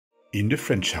In the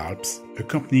French Alps, a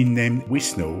company named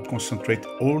WeSnow concentrates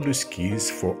all the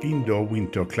skills for indoor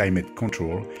winter climate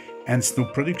control and snow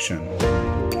production.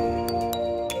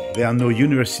 There are no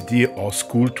university or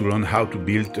school to learn how to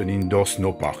build an indoor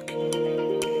snow park.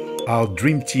 Our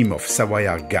dream team of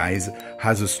Savoyard guys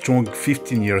has a strong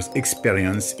 15 years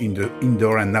experience in the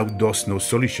indoor and outdoor snow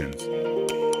solutions.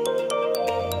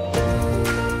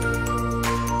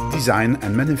 Design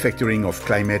and manufacturing of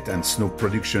climate and snow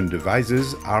production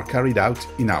devices are carried out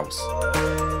in-house.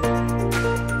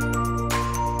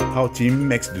 Our team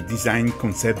makes the design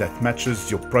concept that matches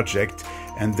your project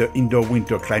and the indoor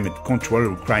winter climate control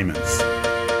requirements.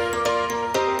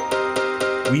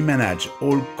 We manage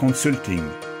all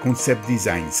consulting, concept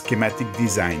design, schematic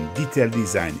design, detail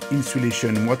design,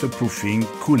 insulation, waterproofing,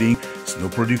 cooling, snow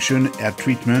production, air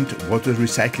treatment, water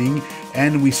recycling,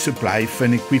 and we supply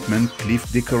fun equipment,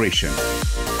 lift decoration.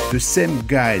 The same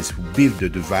guys who build the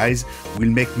device will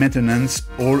make maintenance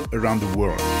all around the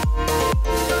world.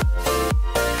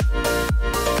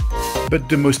 But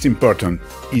the most important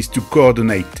is to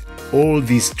coordinate all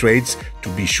these trades to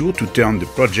be sure to turn the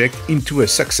project into a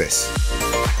success.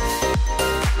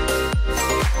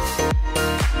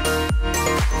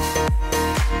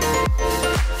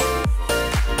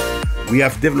 We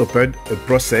have developed a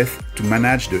process to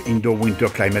manage the indoor winter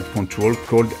climate control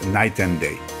called night and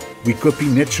day. We copy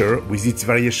nature with its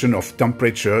variation of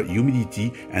temperature,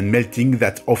 humidity, and melting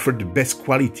that offer the best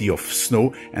quality of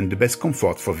snow and the best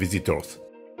comfort for visitors.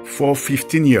 For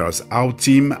 15 years, our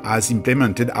team has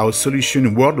implemented our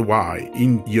solution worldwide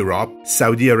in Europe,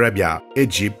 Saudi Arabia,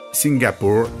 Egypt,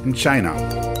 Singapore, and China.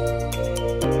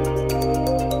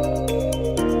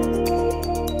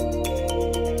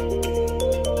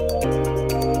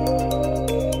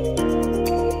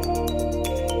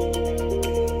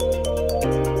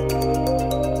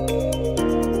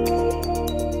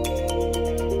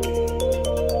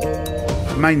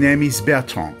 My name is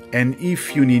Bertrand, and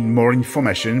if you need more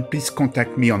information, please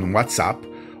contact me on WhatsApp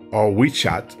or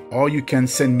WeChat, or you can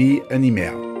send me an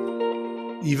email.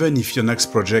 Even if your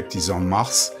next project is on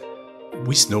Mars,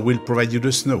 WeSnow will provide you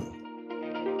the snow.